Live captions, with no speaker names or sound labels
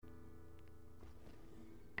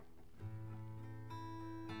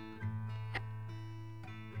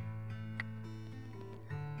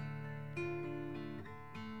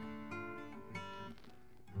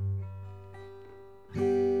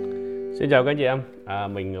Xin chào các chị em.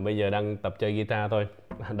 Mình bây giờ đang tập chơi guitar thôi.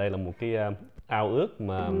 Đây là một cái ao ước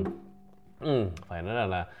mà phải nói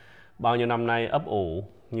là bao nhiêu năm nay ấp ủ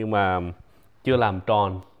nhưng mà chưa làm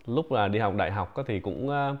tròn. Lúc là đi học đại học thì cũng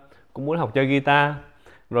muốn học chơi guitar,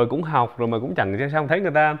 rồi cũng học rồi mà cũng chẳng xong thấy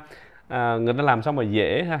người ta làm sao mà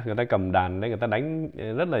dễ ha, người ta cầm đàn đấy người ta đánh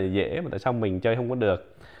rất là dễ mà tại sao mình chơi không có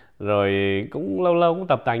được. Rồi cũng lâu lâu cũng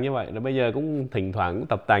tập tành như vậy, rồi bây giờ cũng thỉnh thoảng cũng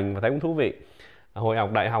tập tành và thấy cũng thú vị. Hồi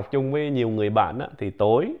học đại học chung với nhiều người bạn á, thì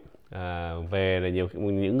tối về là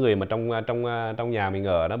những người mà trong nhà mình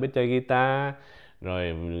ở đó biết chơi guitar,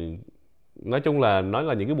 rồi nói chung là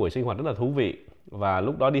những cái buổi sinh hoạt rất là thú vị. Và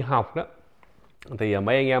lúc đó đi học đó thì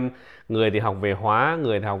mấy anh em, người thì học về hóa,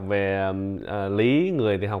 người thì học về lý,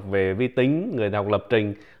 người thì học về vi tính, người thì học lập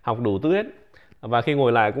trình, học đủ thứ hết. Và khi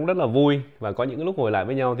ngồi lại cũng rất là vui, và có những cái lúc ngồi lại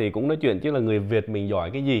với nhau thì cũng nói chuyện chứ là người Việt mình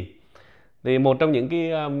giỏi cái gì. Thì một trong những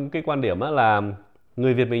cái quan điểm là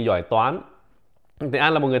người Việt mình giỏi toán. Thì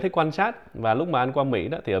An là một người thích quan sát, và lúc mà An qua Mỹ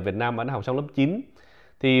đó thì ở Việt Nam An đã học xong lớp 9.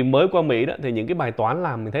 Thì mới qua Mỹ đó thì những cái bài toán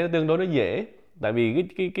làm mình thấy nó tương đối nó dễ, tại vì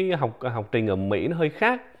cái học trình ở Mỹ nó hơi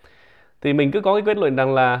khác. Thì mình cứ có cái kết luận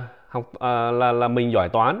rằng là là mình giỏi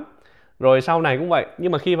toán. Rồi sau này cũng vậy,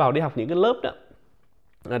 nhưng mà khi vào đi học những cái lớp đó,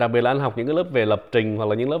 đặc biệt là An học những cái lớp về lập trình hoặc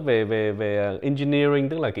là những lớp về engineering,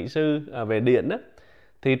 tức là kỹ sư về điện đó,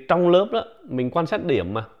 thì trong lớp đó mình quan sát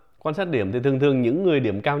điểm thì thường thường những người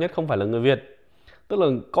điểm cao nhất không phải là người Việt. Tức là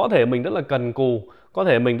có thể mình rất là cần cù, có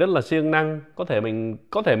thể mình rất là siêng năng, có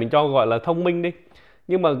thể mình cho gọi là thông minh đi,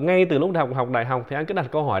 nhưng mà ngay từ lúc học đại học thì anh cứ đặt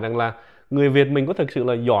câu hỏi rằng là người Việt mình có thực sự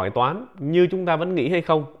là giỏi toán như chúng ta vẫn nghĩ hay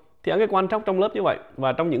không. Thì anh cái quan trắc trong lớp như vậy.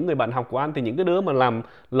 Và trong những người bạn học của anh thì những cái đứa mà làm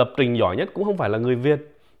lập trình giỏi nhất cũng không phải là người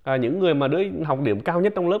Việt, những người mà đứa học điểm cao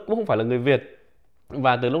nhất trong lớp cũng không phải là người Việt.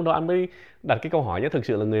 Và từ lúc đó anh mới đặt cái câu hỏi, thực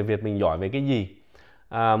sự là người Việt mình giỏi về cái gì.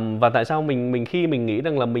 Và tại sao mình khi mình nghĩ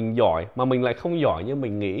rằng là mình giỏi mà mình lại không giỏi như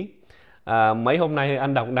mình nghĩ. Mấy hôm nay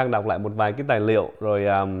anh đang đọc lại một vài cái tài liệu, rồi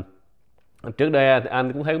trước đây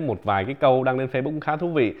anh cũng thấy một vài cái câu đăng lên Facebook khá thú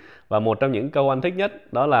vị. Và một trong những câu anh thích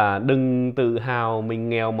nhất đó là: đừng tự hào mình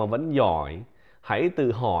nghèo mà vẫn giỏi, hãy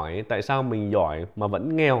tự hỏi tại sao mình giỏi mà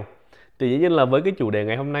vẫn nghèo. Thì dĩ nhiên là với cái chủ đề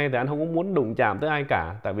ngày hôm nay thì anh không có muốn đụng chạm tới ai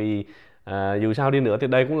cả, tại vì dù sao đi nữa thì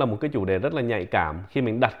đây cũng là một cái chủ đề rất là nhạy cảm. Khi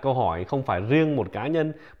mình đặt câu hỏi không phải riêng một cá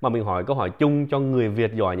nhân, mà mình hỏi câu hỏi chung cho người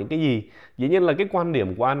Việt giỏi những cái gì. Dĩ nhiên là cái quan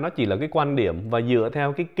điểm của anh nó chỉ là cái quan điểm và dựa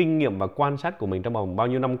theo cái kinh nghiệm và quan sát của mình trong vòng bao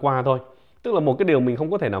nhiêu năm qua thôi. Tức là một cái điều mình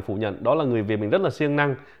không có thể nào phủ nhận, đó là người Việt mình rất là siêng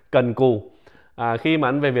năng, cần cù. Khi mà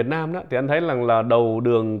anh về Việt Nam đó thì anh thấy là đầu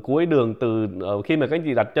đường cuối đường, từ khi mà các anh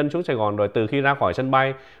chị đặt chân xuống Sài Gòn, rồi từ khi ra khỏi sân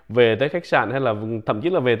bay về tới khách sạn, hay là thậm chí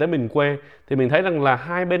là về tới miền quê, thì mình thấy rằng là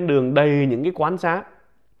hai bên đường đầy những cái quán xá,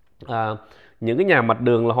 những cái nhà mặt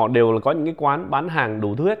đường là họ đều là có những cái quán bán hàng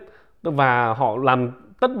đủ thứ hết. Và họ làm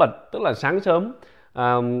tất bật, tức là sáng sớm.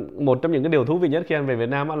 Một trong những cái điều thú vị nhất khi anh về Việt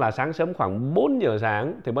Nam là sáng sớm khoảng 4 giờ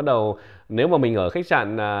sáng thì bắt đầu, nếu mà mình ở khách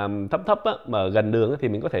sạn thấp á, mà ở gần đường á, thì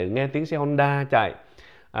mình có thể nghe tiếng xe Honda chạy.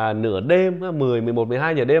 Nửa đêm 10, 11,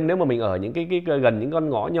 12 giờ đêm, nếu mà mình ở những cái gần những con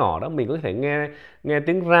ngõ nhỏ đó, mình có thể nghe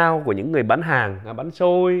tiếng rao của những người bán hàng, bán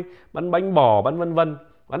xôi, bán bánh bò, bán vân vân,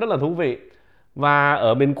 và rất là thú vị. Và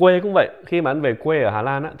ở miền quê cũng vậy, khi mà anh về quê ở Hà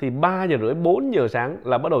Lan á, thì 3 giờ rưỡi, 4 giờ sáng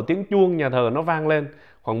là bắt đầu tiếng chuông nhà thờ nó vang lên.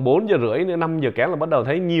 Khoảng 4 giờ rưỡi đến 5 giờ kém là bắt đầu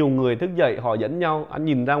thấy nhiều người thức dậy, họ dẫn nhau. Anh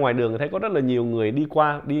nhìn ra ngoài đường thấy có rất là nhiều người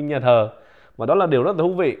đi nhà thờ, và đó là điều rất là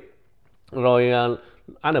thú vị. Rồi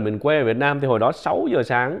anh ở miền quê ở Việt Nam thì hồi đó 6 giờ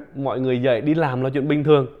sáng mọi người dậy đi làm là chuyện bình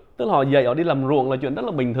thường. Tức là họ dậy họ đi làm ruộng là chuyện rất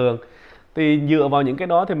là bình thường. Thì dựa vào những cái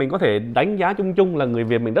đó thì mình có thể đánh giá chung chung là người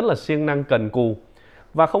Việt mình rất là siêng năng, cần cù.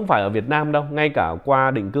 Và không phải ở Việt Nam đâu, ngay cả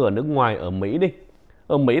qua định cư ở nước ngoài, ở Mỹ đi.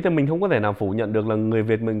 Ở Mỹ thì mình không có thể nào phủ nhận được là người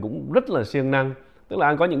Việt mình cũng rất là siêng năng. Tức là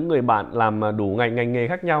anh có những người bạn làm đủ ngành nghề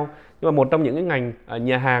khác nhau. Nhưng mà một trong những cái ngành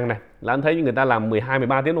nhà hàng này là anh thấy người ta làm 12,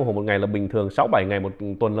 13 tiếng đồng hồ một ngày là bình thường, 6, 7 ngày một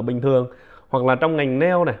tuần là bình thường. Hoặc là trong ngành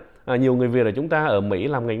nail này, nhiều người Việt ở chúng ta ở Mỹ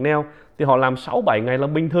làm ngành nail thì họ làm 6, 7 ngày là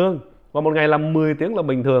bình thường, và một ngày làm 10 tiếng là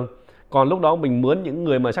bình thường. Còn lúc đó mình mướn những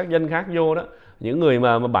người mà sắc dân khác vô đó, những người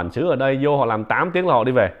mà bản xứ ở đây vô, họ làm 8 tiếng là họ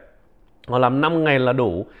đi về. Họ làm 5 ngày là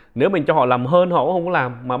đủ. Nếu mình cho họ làm hơn họ cũng không có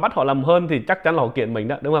làm, mà bắt họ làm hơn thì chắc chắn là họ kiện mình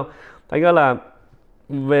đó, đúng không? Thành ra là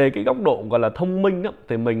về cái góc độ gọi là thông minh đó,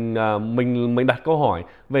 thì mình đặt câu hỏi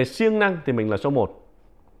về siêng năng thì mình là số 1.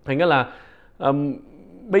 Thành ra là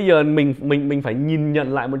bây giờ mình phải nhìn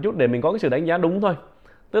nhận lại một chút để mình có cái sự đánh giá đúng thôi.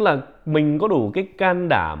 Tức là mình có đủ cái can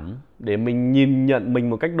đảm để mình nhìn nhận mình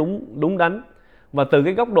một cách đúng đắn, và từ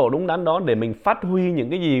cái góc độ đúng đắn đó để mình phát huy những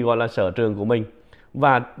cái gì gọi là sở trường của mình,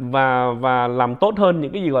 và làm tốt hơn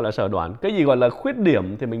những cái gì gọi là sở đoản. Cái gì gọi là khuyết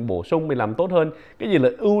điểm thì mình bổ sung, mình làm tốt hơn. Cái gì là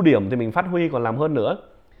ưu điểm thì mình phát huy còn làm hơn nữa.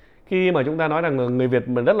 khi mà chúng ta nói rằng là người Việt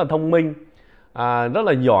mình rất là thông minh, rất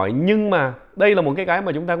là giỏi, nhưng mà đây là một cái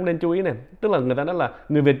mà chúng ta cũng nên chú ý này. Tức là người ta nói là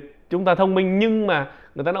người Việt chúng ta thông minh, nhưng mà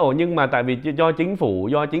người ta nói nhưng mà tại vì do chính phủ,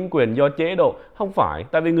 do chính quyền, do chế độ. Không phải,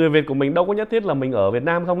 tại vì người Việt của mình đâu có nhất thiết là mình ở Việt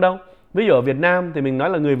Nam không đâu. Ví dụ ở Việt Nam thì mình nói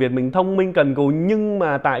là người Việt mình thông minh cần cù, nhưng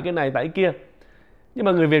mà tại cái này tại cái kia. Nhưng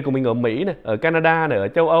mà người Việt của mình ở Mỹ này, ở Canada này, ở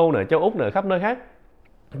châu Âu này, ở châu Úc này, ở khắp nơi khác,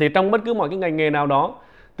 thì trong bất cứ mọi cái ngành nghề nào đó,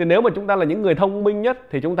 thì nếu mà chúng ta là những người thông minh nhất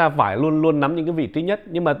thì chúng ta phải luôn luôn nắm những cái vị trí nhất.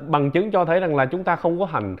 Nhưng mà bằng chứng cho thấy rằng là chúng ta không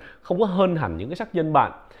có hơn hẳn những cái sắc dân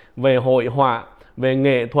bạn về hội họa, về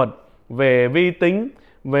nghệ thuật, về vi tính,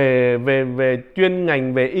 về chuyên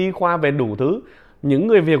ngành, về y khoa, về đủ thứ. Những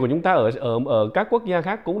người Việt của chúng ta ở các quốc gia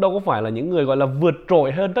khác cũng đâu có phải là những người gọi là vượt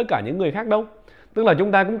trội hơn tất cả những người khác đâu. Tức là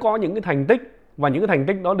chúng ta cũng có những cái thành tích, và những cái thành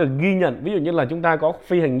tích đó được ghi nhận. Ví dụ như là chúng ta có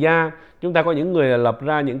phi hành gia, chúng ta có những người lập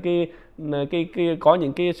ra những có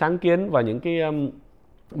những cái sáng kiến và những cái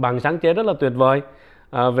bằng sáng chế rất là tuyệt vời,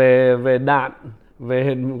 về đạn,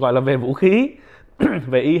 gọi là về vũ khí,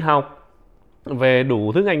 về y học, về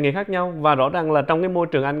đủ thứ ngành nghề khác nhau. Và rõ ràng là trong cái môi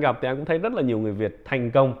trường ăn gặp thì anh cũng thấy rất là nhiều người Việt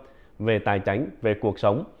thành công về tài chính, về cuộc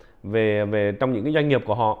sống, về trong những cái doanh nghiệp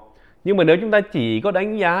của họ. Nhưng mà nếu chúng ta chỉ có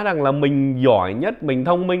đánh giá rằng là mình giỏi nhất, mình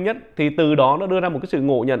thông minh nhất, thì từ đó nó đưa ra một cái sự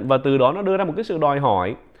ngộ nhận, và từ đó nó đưa ra một cái sự đòi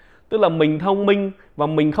hỏi. Tức là mình thông minh và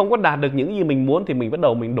mình không có đạt được những gì mình muốn thì mình bắt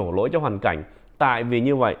đầu mình đổ lỗi cho hoàn cảnh. Tại vì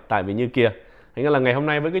như vậy, tại vì như kia. Thành ra là ngày hôm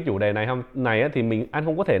nay với cái chủ đề này thì An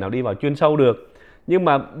không có thể nào đi vào chuyên sâu được. Nhưng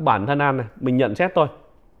mà bản thân An này, mình nhận xét thôi.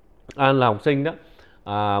 An là học sinh đó.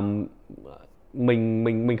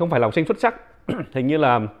 Mình không phải là học sinh xuất sắc. Hình như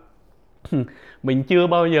là mình chưa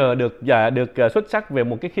bao giờ được xuất sắc về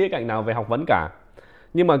một cái khía cạnh nào về học vấn cả.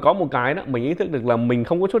 Nhưng mà có một cái đó, mình ý thức được là mình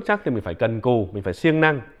không có xuất sắc thì mình phải cần cù, mình phải siêng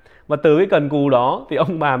năng. Và từ cái cần cù đó thì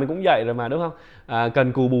ông bà mình cũng dạy rồi mà, đúng không?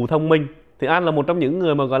 Cần cù bù thông minh. Thì An là một trong những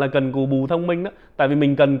người mà gọi là cần cù bù thông minh đó. Tại vì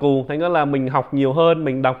mình cần cù, thành ra là mình học nhiều hơn,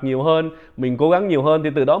 mình đọc nhiều hơn, mình cố gắng nhiều hơn, thì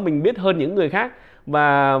từ đó mình biết hơn những người khác.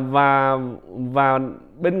 Và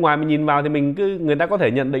bên ngoài mình nhìn vào thì người ta có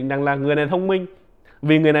thể nhận định rằng là người này thông minh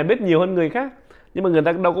vì người này biết nhiều hơn người khác. Nhưng mà người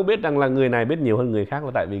ta đâu có biết rằng là người này biết nhiều hơn người khác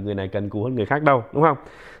là tại vì người này cần cù hơn người khác đâu, đúng không?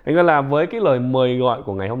 Thành ra là với cái lời mời gọi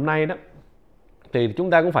của ngày hôm nay đó, thì chúng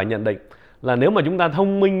ta cũng phải nhận định là nếu mà chúng ta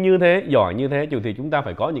thông minh như thế, giỏi như thế, thì chúng ta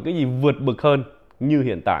phải có những cái gì vượt bậc hơn như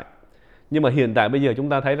hiện tại. Nhưng mà hiện tại bây giờ chúng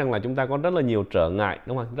ta thấy rằng là chúng ta có rất là nhiều trở ngại,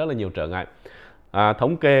 đúng không? Rất là nhiều trở ngại.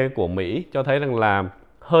 Thống kê của Mỹ cho thấy rằng là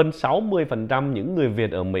hơn 60% những người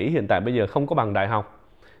Việt ở Mỹ hiện tại bây giờ không có bằng đại học.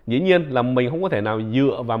 Dĩ nhiên là mình không có thể nào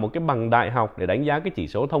dựa vào một cái bằng đại học để đánh giá cái chỉ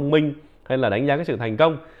số thông minh hay là đánh giá cái sự thành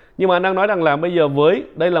công. Nhưng mà anh đang nói rằng là bây giờ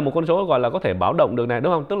đây là một con số gọi là có thể báo động được này,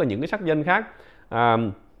 đúng không? Tức là những cái sắc dân khác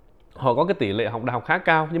họ có cái tỷ lệ học đại học khá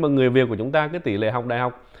cao, nhưng mà người Việt của chúng ta cái tỷ lệ học đại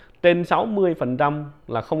học trên 60%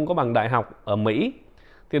 là không có bằng đại học ở Mỹ.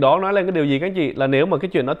 Thì đó nói lên cái điều gì các anh chị? Là nếu mà cái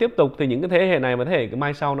chuyện nó tiếp tục thì những cái thế hệ này và thế hệ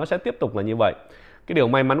mai sau nó sẽ tiếp tục là như vậy. Cái điều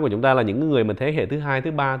may mắn của chúng ta là những người mà thế hệ thứ hai,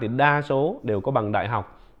 thứ ba thì đa số đều có bằng đại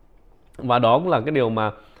học. Và đó cũng là cái điều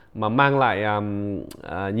mà mang lại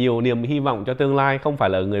nhiều niềm hy vọng cho tương lai, không phải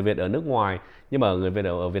là người Việt ở nước ngoài, nhưng mà người Việt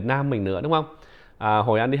ở Việt Nam mình nữa, đúng không?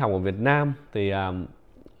 Hồi Anh đi học ở Việt Nam thì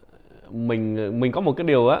mình có một cái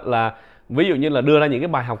điều á là ví dụ như là đưa ra những cái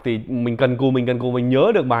bài học thì mình cần cù mình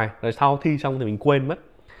nhớ được bài, rồi sau thi xong thì mình quên mất.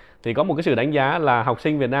 Thì có một cái sự đánh giá là học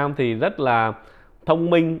sinh Việt Nam thì rất là thông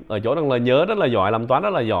minh ở chỗ rằng là nhớ rất là giỏi, làm toán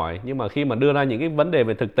rất là giỏi, nhưng mà khi mà đưa ra những cái vấn đề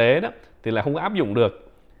về thực tế đó thì lại không có áp dụng được.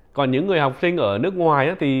 Còn những người học sinh ở nước ngoài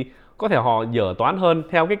á, thì có thể họ dở toán hơn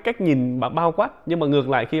theo cái cách nhìn bao quát, nhưng mà ngược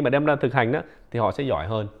lại khi mà đem ra thực hành đó thì họ sẽ giỏi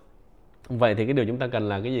hơn. Vậy thì cái điều chúng ta cần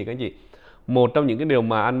là cái gì các anh chị? Một trong những cái điều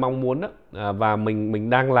mà anh mong muốn đó, và mình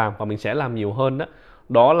đang làm và mình sẽ làm nhiều hơn đó,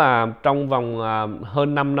 đó là trong vòng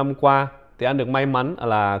hơn 5 năm qua thì anh được may mắn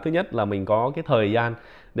là thứ nhất là mình có cái thời gian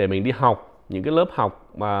để mình đi học những cái lớp học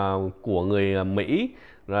của người Mỹ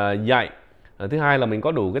dạy. Thứ hai là mình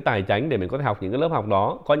có đủ cái tài chính để mình có thể học những cái lớp học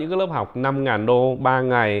đó. Có những cái lớp học 5.000 đô 3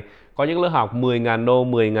 ngày, có những lớp học 10.000 đô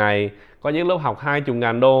 10 ngày, có những lớp học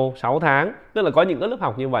 20.000 đô 6 tháng. Tức là có những cái lớp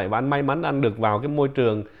học như vậy, và anh may mắn anh được vào cái môi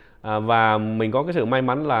trường, và mình có cái sự may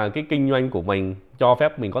mắn là cái kinh doanh của mình cho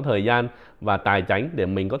phép mình có thời gian và tài chính để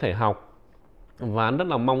mình có thể học. Và anh rất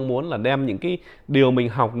là mong muốn là đem những cái điều mình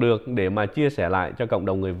học được để mà chia sẻ lại cho cộng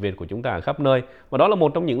đồng người Việt của chúng ta ở khắp nơi. Và đó là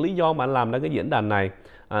một trong những lý do mà anh làm ra cái diễn đàn này.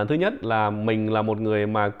 Thứ nhất là mình là một người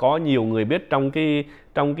mà có nhiều người biết trong cái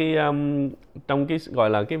gọi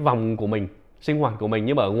là cái vòng của mình, sinh hoạt của mình,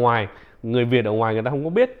 nhưng mà ở ngoài, người Việt ở ngoài người ta không có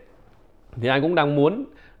biết. Thì anh cũng đang muốn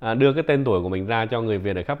đưa cái tên tuổi của mình ra cho người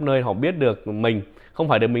Việt ở khắp nơi họ biết được mình. Không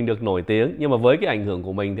phải để mình được nổi tiếng, nhưng mà với cái ảnh hưởng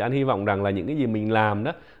của mình thì anh hy vọng rằng là những cái gì mình làm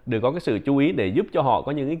đó đều có cái sự chú ý để giúp cho họ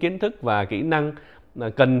có những cái kiến thức và kỹ năng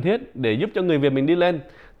cần thiết để giúp cho người Việt mình đi lên.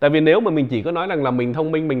 Tại vì nếu mà mình chỉ có nói rằng là mình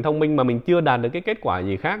thông minh mà mình chưa đạt được cái kết quả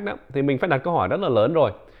gì khác đó, thì mình phải đặt câu hỏi rất là lớn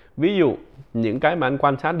rồi. Ví dụ những cái mà anh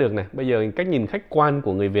quan sát được này, bây giờ cách nhìn khách quan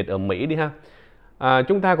của người Việt ở Mỹ đi ha.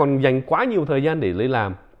 Chúng ta còn dành quá nhiều thời gian để đi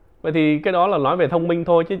làm. Vậy thì cái đó là nói về thông minh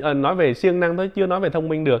thôi, chứ nói về siêng năng thôi, chưa nói về thông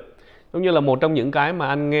minh được. Giống như là một trong những cái mà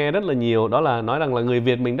anh nghe rất là nhiều, đó là nói rằng là người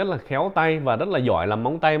Việt mình rất là khéo tay và rất là giỏi làm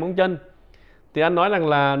móng tay móng chân. Thì anh nói rằng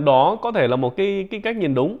là đó có thể là một cái cách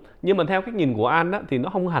nhìn đúng, nhưng mà theo cách nhìn của anh á, thì nó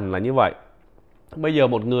không hẳn là như vậy. Bây giờ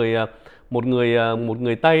một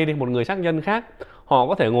người Tây đi, một người sắc dân khác, họ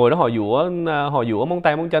có thể ngồi đó họ giũa móng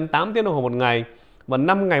tay móng chân 8 tiếng đồng hồ một ngày và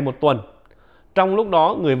 5 ngày một tuần. Trong lúc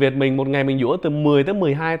đó người Việt mình một ngày mình giũa từ 10 tới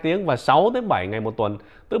 12 tiếng và 6 tới 7 ngày một tuần.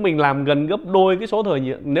 Tức mình làm gần gấp đôi cái số thời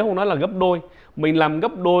gian, nếu không nói là gấp đôi, mình làm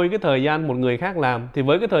gấp đôi cái thời gian một người khác làm. Thì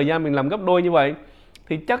với cái thời gian mình làm gấp đôi như vậy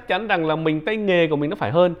thì chắc chắn rằng là tay nghề của mình nó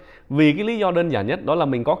phải hơn. Vì cái lý do đơn giản nhất đó là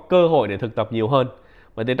mình có cơ hội để thực tập nhiều hơn.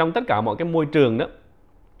 Vậy thì trong tất cả mọi cái môi trường đó,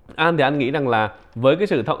 anh nghĩ rằng là với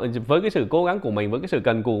cái sự cố gắng của mình, với cái sự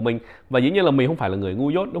cần cù của mình, và dĩ nhiên là mình không phải là người ngu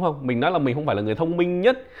dốt, đúng không? Mình nói là mình không phải là người thông minh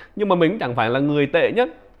nhất, nhưng mà mình cũng chẳng phải là người tệ nhất.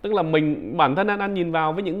 Tức là bản thân anh nhìn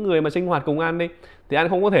vào với những người mà sinh hoạt cùng anh đi, thì anh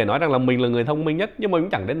không có thể nói rằng là mình là người thông minh nhất, nhưng mà cũng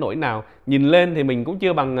chẳng đến nỗi nào. Nhìn lên thì mình cũng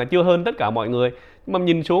chưa hơn tất cả mọi người, nhưng mà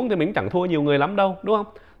nhìn xuống thì mình cũng chẳng thua nhiều người lắm đâu, đúng không?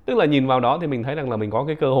 Tức là nhìn vào đó thì mình thấy rằng là mình có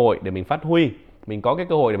cái cơ hội để mình phát huy, mình có cái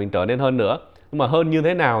cơ hội để mình trở nên hơn nữa. Nhưng mà hơn như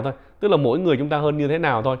thế nào thôi, tức là mỗi người chúng ta hơn như thế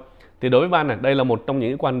nào thôi. Thì đối với ban này, đây là một trong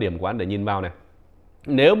những quan điểm của anh để nhìn vào này.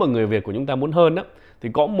 Nếu mà người Việt của chúng ta muốn hơn đó, thì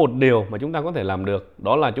có một điều mà chúng ta có thể làm được,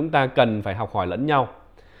 đó là chúng ta cần phải học hỏi lẫn nhau.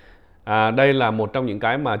 Đây là một trong những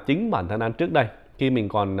cái mà chính bản thân anh trước đây, khi mình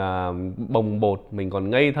còn bồng bột, mình còn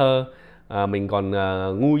ngây thơ, mình còn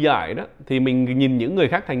ngu dại đó, thì mình nhìn những người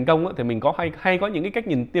khác thành công đó, thì mình có hay có những cái cách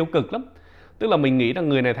nhìn tiêu cực lắm. Tức là mình nghĩ rằng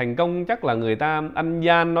người này thành công chắc là người ta ăn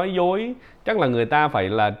gian nói dối, chắc là người ta phải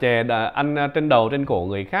là ăn trên đầu trên cổ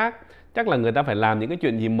người khác, chắc là người ta phải làm những cái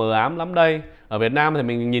chuyện gì mờ ám lắm đây. Ở Việt Nam thì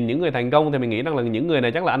mình nhìn những người thành công thì mình nghĩ rằng là những người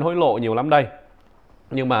này chắc là ăn hối lộ nhiều lắm đây.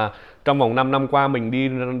 Nhưng mà trong vòng 5 năm qua mình đi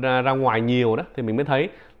ra ngoài nhiều đó, thì mình mới thấy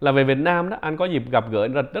là về Việt Nam đó, anh có dịp gặp gỡ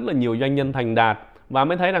rất là nhiều doanh nhân thành đạt, và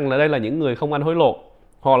mới thấy rằng là đây là những người không ăn hối lộ.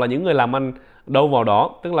 Họ là những người làm ăn đâu vào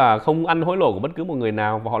đó, tức là không ăn hối lộ của bất cứ một người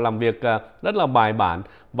nào, và họ làm việc rất là bài bản,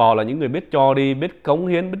 và họ là những người biết cho đi, biết cống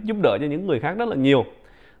hiến, biết giúp đỡ cho những người khác rất là nhiều.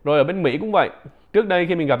 Rồi ở bên Mỹ cũng vậy. Trước đây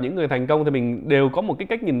khi mình gặp những người thành công thì mình đều có một cái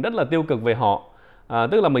cách nhìn rất là tiêu cực về họ.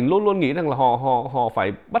 Tức là mình luôn luôn nghĩ rằng là họ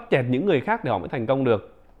phải bắt chẹt những người khác để họ mới thành công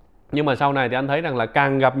được. Nhưng mà sau này thì anh thấy rằng là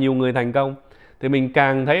càng gặp nhiều người thành công thì mình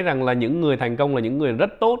càng thấy rằng là những người thành công là những người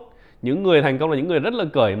rất tốt, những người thành công là những người rất là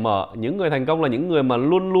cởi mở, những người thành công là những người mà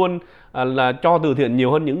luôn luôn là cho từ thiện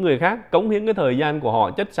nhiều hơn những người khác, cống hiến cái thời gian của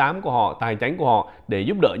họ, chất xám của họ, tài chính của họ để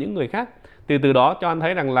giúp đỡ những người khác. Thì từ đó cho anh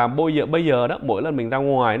thấy rằng là bây giờ đó, mỗi lần mình ra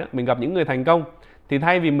ngoài đó, mình gặp những người thành công, thì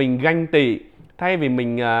thay vì mình ganh tị, thay vì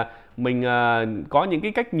mình có những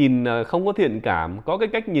cái cách nhìn không có thiện cảm, có cái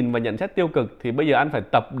cách nhìn và nhận xét tiêu cực, thì bây giờ anh phải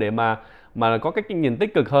tập để mà có cách nhìn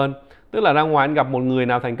tích cực hơn. Tức là ra ngoài anh gặp một người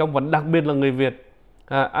nào thành công, và đặc biệt là người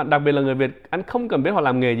Việt, anh không cần biết họ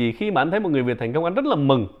làm nghề gì, khi mà anh thấy một người Việt thành công anh rất là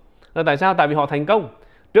mừng. Là tại sao? Tại vì họ thành công.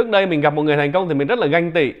 Trước đây mình gặp một người thành công thì mình rất là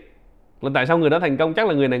ganh tị, là tại sao người đó thành công, chắc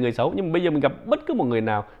là người này người xấu. Nhưng mà bây giờ mình gặp bất cứ một người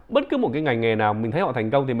nào, bất cứ một cái ngành nghề nào, mình thấy họ thành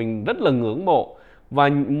công thì mình rất là ngưỡng mộ, và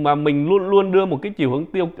mà mình luôn luôn đưa một cái chiều hướng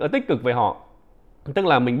tích cực về họ. Tức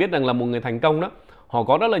là mình biết rằng là một người thành công đó, họ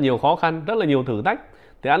có rất là nhiều khó khăn, rất là nhiều thử thách,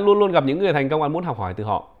 thì anh luôn luôn gặp những người thành công, anh muốn học hỏi từ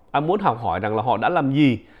họ. Anh muốn học hỏi rằng là họ đã làm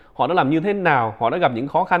gì, họ đã làm như thế nào, họ đã gặp những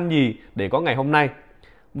khó khăn gì để có ngày hôm nay.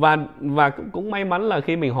 Và cũng may mắn là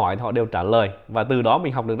khi mình hỏi thì họ đều trả lời, và từ đó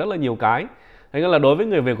mình học được rất là nhiều cái. Thế nên là đối với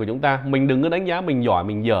người Việt của chúng ta, mình đừng có đánh giá mình giỏi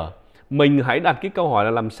mình dở, mình hãy đặt cái câu hỏi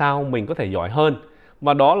là làm sao mình có thể giỏi hơn.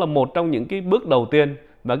 Và đó là một trong những cái bước đầu tiên.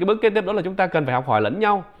 Và cái bước kế tiếp đó là chúng ta cần phải học hỏi lẫn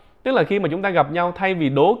nhau. Tức là khi mà chúng ta gặp nhau, thay vì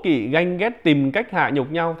đố kỵ, ganh ghét, tìm cách hạ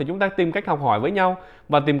nhục nhau, thì chúng ta tìm cách học hỏi với nhau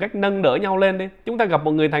và tìm cách nâng đỡ nhau lên đi. Chúng ta gặp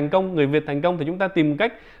một người thành công, người Việt thành công, thì chúng ta tìm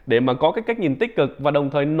cách để mà có cái cách nhìn tích cực, và đồng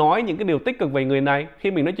thời nói những cái điều tích cực về người này.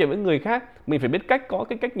 Khi mình nói chuyện với người khác, mình phải biết có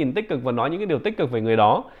cái cách nhìn tích cực và nói những cái điều tích cực về người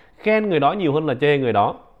đó, khen người đó nhiều hơn là chê người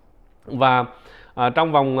đó. Và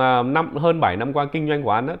trong vòng hơn 7 năm qua kinh doanh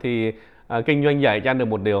của anh thì kinh doanh dạy cho anh được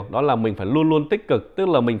một điều, đó là mình phải luôn luôn tích cực. Tức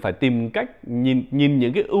là mình phải tìm cách nhìn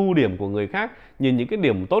những cái ưu điểm của người khác, nhìn những cái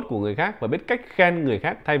điểm tốt của người khác, và biết cách khen người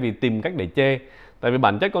khác thay vì tìm cách để chê. Tại vì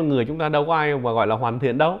bản chất con người chúng ta đâu có ai mà gọi là hoàn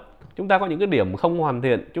thiện đâu. chúng ta có những cái điểm không hoàn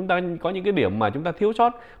thiện, chúng ta có những cái điểm mà chúng ta thiếu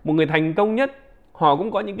sót. Một người thành công nhất, họ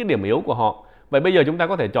cũng có những cái điểm yếu của họ. Vậy bây giờ chúng ta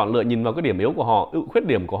có thể chọn lựa nhìn vào cái điểm yếu của họ, khuyết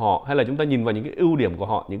điểm của họ, hay là chúng ta nhìn vào những cái ưu điểm của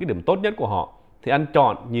họ, những cái điểm tốt nhất của họ. Thì anh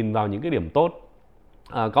chọn nhìn vào những cái điểm tốt.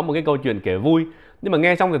 Có một cái câu chuyện kể vui, nhưng mà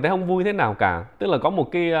nghe xong thì thấy không vui thế nào cả. Tức là có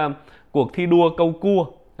một cái cuộc thi đua câu cua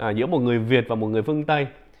giữa một người Việt và một người phương Tây.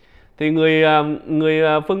 Thì người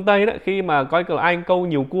phương Tây đó, khi mà coi là ai câu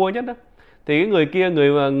nhiều cua nhất đó, thì cái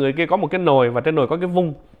người kia có một cái nồi và trên nồi có cái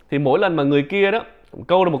vung. Thì mỗi lần mà người kia đó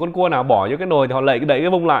câu được một con cua nào bỏ vô cái nồi thì họ đẩy cái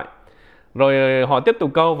vung lại, rồi họ tiếp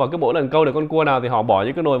tục câu, và mỗi lần câu được con cua nào thì họ bỏ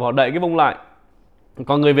vô cái nồi và họ đẩy cái vung lại.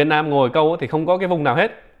 Còn người Việt Nam ngồi câu thì không có cái vung nào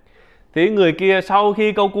hết. Thì người kia sau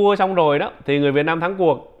khi câu cua xong rồi đó, thì người Việt Nam thắng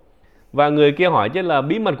cuộc. Và người kia hỏi chứ là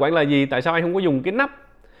bí mật của anh là gì, tại sao anh không có dùng cái nắp?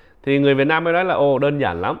 Thì người Việt Nam mới nói là đơn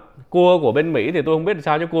giản lắm, cua của bên Mỹ thì tôi không biết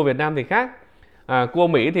sao, chứ cua Việt Nam thì khác. Cua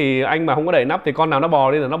Mỹ thì anh mà không có đậy nắp thì con nào nó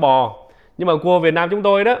bò đi là nó bò. Nhưng mà cua Việt Nam chúng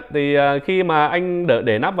tôi đó, thì khi mà anh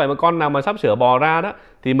để nắp vậy mà con nào mà sắp sửa bò ra đó,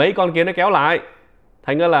 thì mấy con kia nó kéo lại.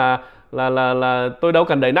 Thành ra là tôi đâu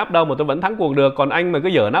cần đậy nắp đâu mà tôi vẫn thắng cuộc được. Còn anh mà cứ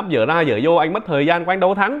dở nắp dở ra dở vô, anh mất thời gian của anh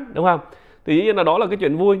đâu thắng, đúng không? Thì dĩ nhiên là đó là cái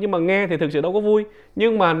chuyện vui, nhưng mà nghe thì thực sự đâu có vui.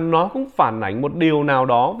 Nhưng mà nó cũng phản ảnh một điều nào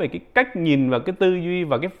đó về cái cách nhìn và cái tư duy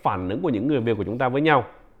và cái phản ứng của những người Việt của chúng ta với nhau.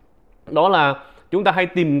 Đó là chúng ta hay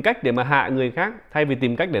tìm cách để mà hạ người khác thay vì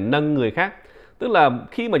tìm cách để nâng người khác. Tức là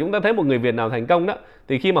khi mà chúng ta thấy một người Việt nào thành công đó,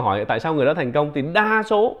 thì khi mà hỏi tại sao người đó thành công, thì đa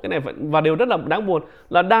số cái này, và điều rất là đáng buồn,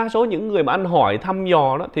 là đa số những người mà ăn hỏi thăm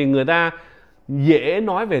dò đó, thì người ta dễ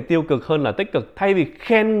nói về tiêu cực hơn là tích cực. Thay vì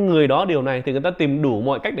khen người đó điều này thì người ta tìm đủ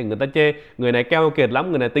mọi cách để người ta chê. Người này keo kiệt lắm,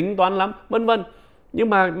 người này tính toán lắm, vân vân. Nhưng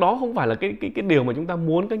mà đó không phải là cái điều mà chúng ta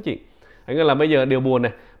muốn các anh chị. Thành ra là bây giờ điều buồn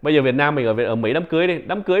này, bây giờ Việt Nam mình ở Mỹ đám cưới đi,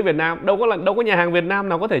 đám cưới Việt Nam đâu có nhà hàng Việt Nam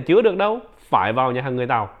nào có thể chứa được đâu, phải vào nhà hàng người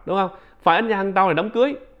Tàu, đúng không? Phải ăn nhà hàng Tàu để đám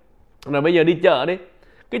cưới. Rồi bây giờ đi chợ đi,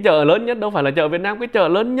 cái chợ lớn nhất đâu phải là chợ Việt Nam, cái chợ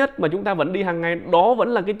lớn nhất mà chúng ta vẫn đi hàng ngày đó vẫn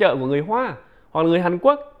là cái chợ của người Hoa hoặc là người Hàn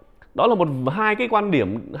Quốc. Đó là hai cái quan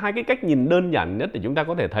điểm, hai cái cách nhìn đơn giản nhất để chúng ta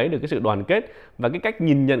có thể thấy được cái sự đoàn kết và cái cách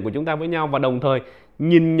nhìn nhận của chúng ta với nhau, và đồng thời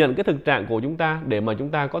nhìn nhận cái thực trạng của chúng ta để mà chúng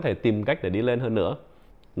ta có thể tìm cách để đi lên hơn nữa.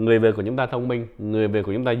 Người Việt của chúng ta thông minh, người Việt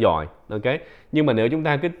của chúng ta giỏi, ok. Nhưng mà nếu chúng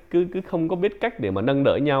ta cứ không có biết cách để mà nâng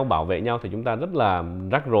đỡ nhau, bảo vệ nhau thì chúng ta rất là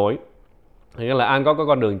rắc rối. Thế nên là An có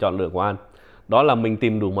con đường chọn lựa của An. Đó là mình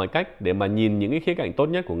tìm đủ mọi cách để mà nhìn những cái khía cạnh tốt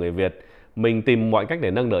nhất của người Việt. Mình tìm mọi cách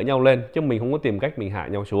để nâng đỡ nhau lên, chứ mình không có tìm cách mình hạ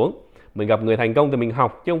nhau xuống. Mình gặp người thành công thì mình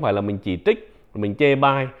học, chứ không phải là mình chỉ trích, mình chê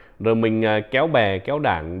bai, rồi mình kéo bè, kéo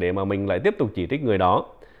đảng để mà mình lại tiếp tục chỉ trích người đó.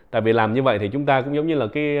 Tại vì làm như vậy thì chúng ta cũng giống như là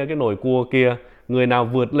cái nồi cua kia, người nào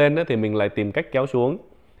vượt lên thì mình lại tìm cách kéo xuống.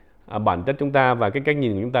 Bản chất chúng ta và cái cách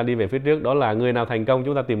nhìn của chúng ta đi về phía trước, đó là người nào thành công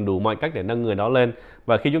chúng ta tìm đủ mọi cách để nâng người đó lên.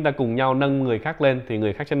 Và khi chúng ta cùng nhau nâng người khác lên thì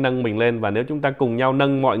người khác sẽ nâng mình lên. Và nếu chúng ta cùng nhau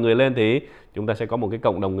nâng mọi người lên thì chúng ta sẽ có một cái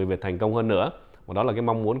cộng đồng người Việt thành công hơn nữa. Và đó là cái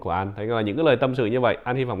mong muốn của An. Thế là những cái lời tâm sự như vậy,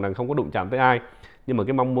 An hy vọng rằng không có đụng chạm tới ai. Nhưng mà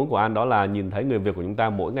cái mong muốn của An đó là nhìn thấy người Việt của chúng ta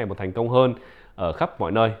mỗi ngày một thành công hơn ở khắp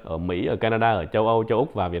mọi nơi, ở Mỹ, ở Canada, ở châu Âu, châu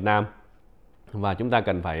Úc và Việt Nam. Và chúng ta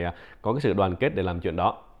cần phải có cái sự đoàn kết để làm chuyện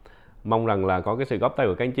đó. Mong rằng là có cái sự góp tay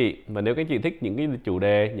của các anh chị. Và nếu các anh chị thích những cái chủ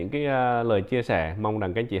đề, những cái lời chia sẻ, mong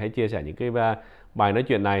rằng các anh chị hãy chia sẻ những cái bài nói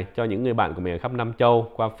chuyện này cho những người bạn của mình ở khắp Nam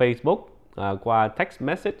Châu, qua Facebook, qua text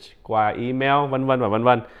message, qua email, vân vân và vân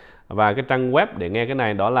vân. Và cái trang web để nghe cái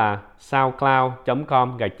này đó là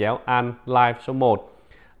soundcloud.com/An Live số 1.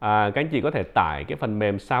 Các anh chị có thể tải cái phần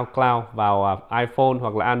mềm SoundCloud vào iPhone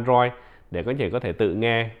hoặc là Android để các anh chị có thể tự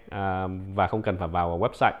nghe và không cần phải vào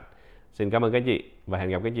website. Xin cảm ơn các anh chị và hẹn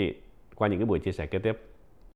gặp các anh chị qua những cái buổi chia sẻ kế tiếp.